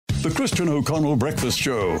The Christian O'Connell Breakfast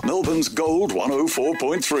Show, Melbourne's Gold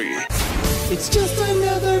 104.3. It's just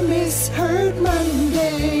another Misheard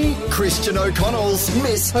Monday. Christian O'Connell's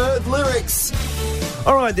Misheard Lyrics.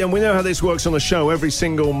 All right, then, we know how this works on the show. Every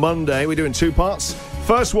single Monday, we do it in two parts.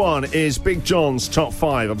 First one is Big John's Top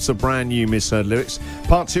 5 of some brand new Misheard Lyrics.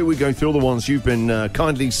 Part 2, we go through all the ones you've been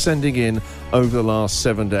kindly sending in over the last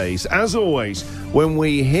 7 days. As always, when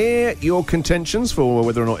we hear your contentions for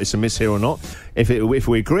whether or not it's a mishear or not, if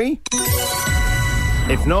we agree,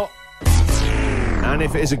 if not, and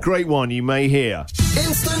if it is a great one, you may hear.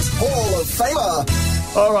 Instant Hall of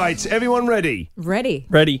Famer. All right, everyone ready? Ready.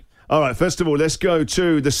 All right, first of all, let's go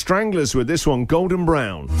to the Stranglers with this one, Golden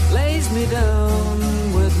Brown. Lays me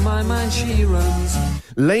down with my mind she runs.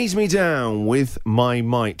 Lays me down with my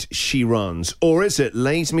might she runs. Or is it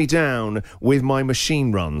lays me down with my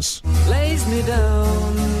machine runs? Lays me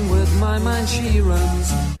down with my mind she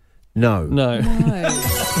runs. No. No.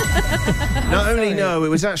 Not only no, it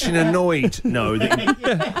was actually an annoyed no.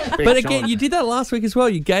 But again, you did that last week as well.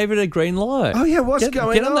 You gave it a green light. Oh, yeah, what's going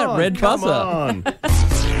on? Get on that red Come buzzer. on.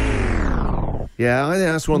 Yeah, I think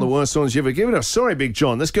that's one of the worst songs you've ever given us. Sorry, Big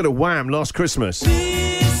John. Let's go to Wham! Last Christmas.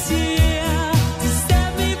 This year to save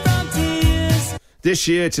me from tears. This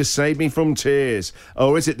year to save me from tears.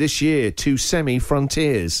 Or is it this year to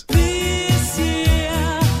semi-frontiers? This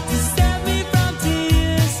year to save me from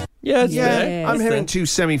tears. Yeah, it's there. Yeah, I'm hearing two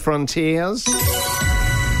semi-frontiers.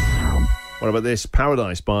 What about this?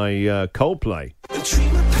 Paradise by Coldplay.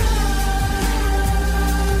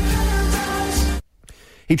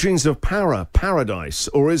 He dreams of paradise,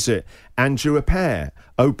 or is it Andrew a pair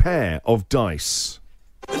of dice?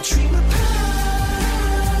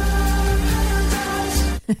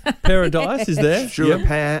 Paradise is there. Drew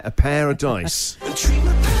Yep. a pair of dice.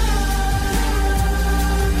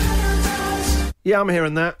 Yeah, I'm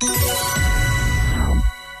hearing that.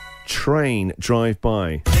 Train drive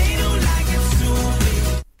by.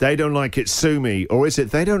 They don't like it, sue me, or is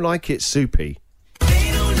it they don't like it, soupy?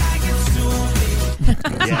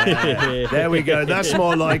 Yeah, there we go. That's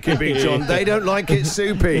more like it, Big John. They don't like it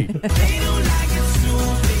soupy.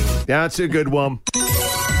 That's a good one.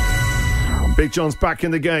 Big John's back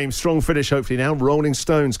in the game. Strong finish, hopefully now. Rolling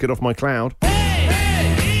Stones, Get Off My Cloud.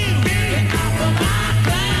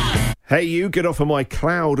 Hey, you, get off of my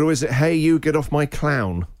cloud. Or is it, hey, you, get off my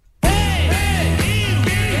clown?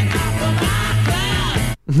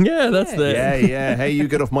 Yeah, that's there. Yeah. Hey, you,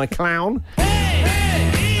 get off my clown.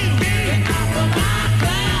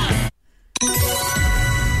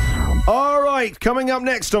 All right, coming up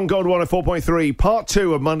next on Gold 104.3, part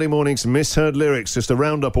 2 of Monday morning's Misheard Lyrics. Just a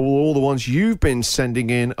roundup of all the ones you've been sending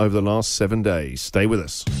in over the last 7 days. Stay with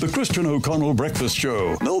us. The Christian O'Connell Breakfast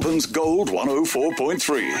Show, Melbourne's Gold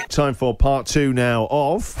 104.3. Time for part 2 now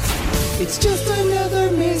of... It's just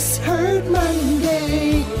another Misheard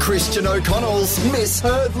Monday. Christian O'Connell's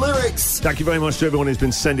Misheard Lyrics. Thank you very much to everyone who's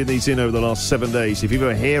been sending these in over the last 7 days. If you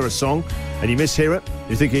ever hear a song and you mishear it,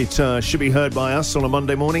 you think it should be heard by us on a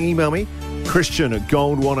Monday morning, email me,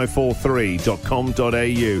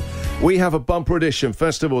 christian@gold1043.com.au. We have a bumper edition.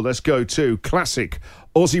 First of all, let's go to classic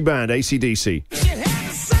Aussie band AC/DC.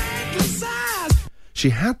 She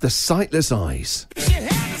had the sightless eyes.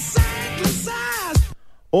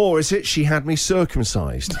 Or is it she had me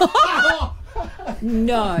circumcised?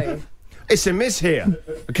 No. It's a miss here,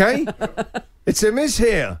 okay? It's a miss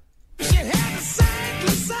here. It's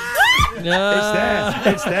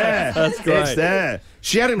there. That's great. It's there.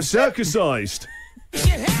 She had him circumcised.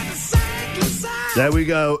 There we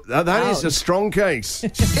go. That is a strong case.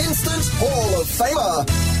 Instant Hall of Famer.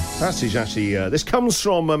 That's actually. This comes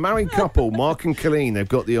from a married couple, Mark and Colleen. They've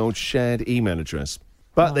got the old shared email address,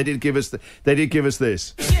 but they did give us. They did give us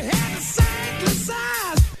this.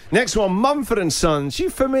 Next one, Mumford & Sons. You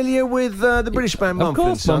familiar with the British band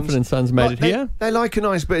Mumford & Sons? Of course, Mumford & Sons made it here. They like a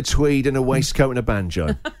nice bit of tweed and a waistcoat and a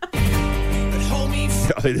banjo.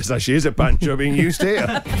 I think this actually is a banjo being used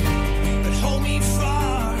here.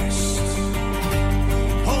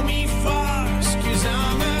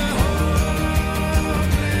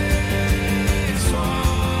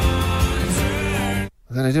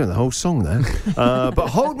 Then they're doing the whole song there. But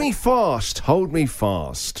hold me fast, hold me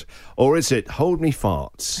fast. Or is it hold me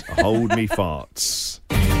farts, hold me farts?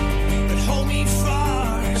 But hold me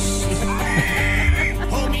fast.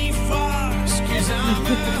 Hold me fast, 'cause I'm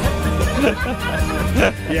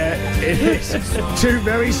Yeah, it is. Two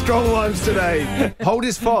very strong ones today. Hold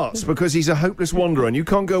his farts because he's a hopeless wanderer and you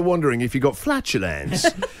can't go wandering if you've got flatulence.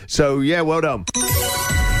 So, yeah, well done.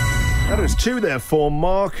 That was two there for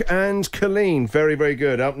Mark and Colleen. Very, very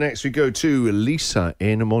good. Up next, we go to Lisa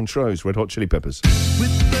in Montrose, Red Hot Chili Peppers.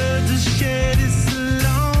 with birds as shed is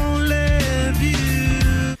alone.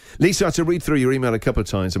 Lisa, I had to read through your email a couple of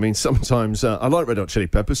times. I mean, sometimes I like Red Hot Chili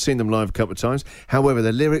Peppers, seen them live a couple of times. However,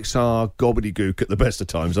 the lyrics are gobbledygook at the best of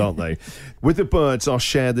times, aren't they? With the birds, I'll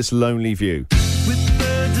share this lonely view.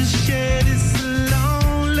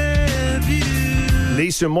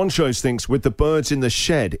 Lisa Montrose thinks, with the birds in the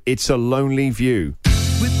shed, it's a lonely view.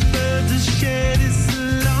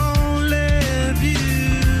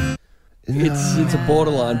 It's a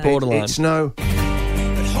borderline. It's no.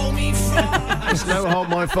 It's no hold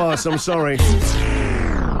my fast. I'm sorry.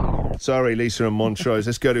 Sorry, Lisa and Montrose.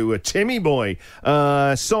 Let's go to Timmy Boy.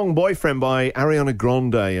 Song Boyfriend by Ariana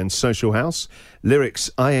Grande and Social House. Lyrics,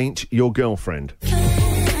 I ain't your girlfriend.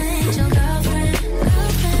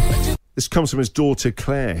 This comes from his daughter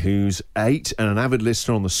Claire, who's 8 and an avid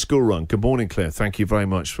listener on the school run. Good morning, Claire. Thank you very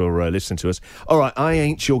much for listening to us. All right, I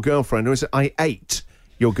ain't your girlfriend, or is it I ate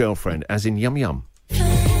your girlfriend, as in yum yum?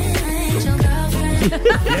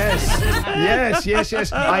 Yes.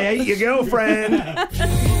 I ate your girlfriend. Do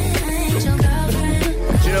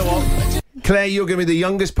you know what? Claire, you're going to be the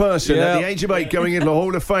youngest person at the age of 8 going into the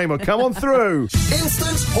Hall of Fame. Come on through.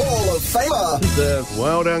 Instant Hall of Famer.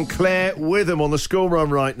 Well done, Claire, with him on the school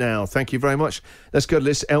run right now. Thank you very much. Let's go to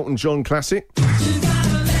this Elton John classic.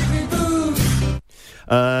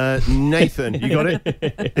 Nathan, you got it?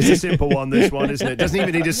 It's a simple one, this one, isn't it? Doesn't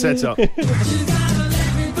even need a setup.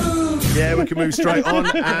 Yeah, we can move straight on,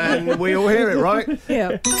 and we all hear it, right?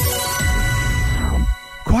 Yeah.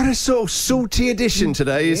 Quite a sort of salty edition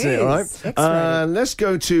today, isn't it? All right. Let's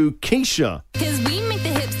go to Keisha. 'Cause we make the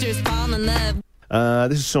hipsters fall in love.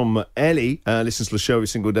 This is from Ellie. Listens to the show every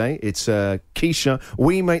single day. It's Keisha.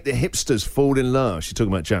 We make the hipsters fall in love. She's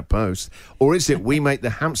talking about Jack Post. Or is it we make the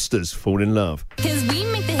hamsters fall in love? 'Cause we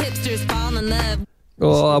make the hipsters fall in love.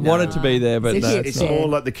 Oh, I wanted to be there, but no. It's more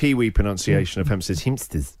like the Kiwi pronunciation of hamsters.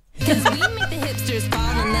 Himsters. 'Cause we make the hipsters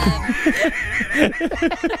fall in love.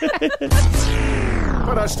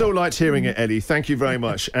 But I still liked hearing it, Ellie. Thank you very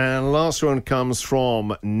much. And last one comes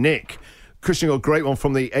from Nick. Christian got a great one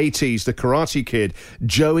from the 80s, the Karate Kid,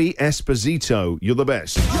 Joey Esposito. You're the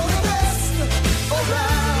best.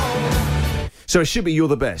 So it should be you're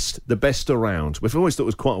the best around. We've always thought it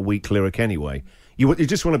was quite a weak lyric anyway. You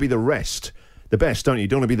just want to be the best, don't you? You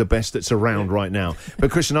don't want to be the best that's around right now.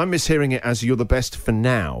 But Christian, I'm mishearing it as you're the best for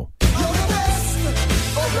now.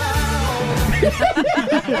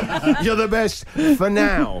 You're the best for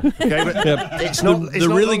now. Okay, but it's not. The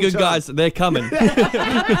really good guys, they're coming.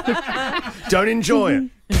 Don't enjoy it.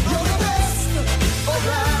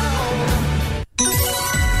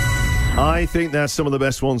 I think that's some of the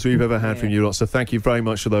best ones we've ever had from you lot, so thank you very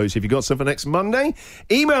much for those. If you've got some for next Monday,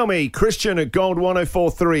 email me,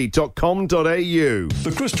 christian@gold1043.com.au.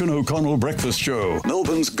 The Christian O'Connell Breakfast Show,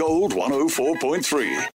 Melbourne's Gold 104.3.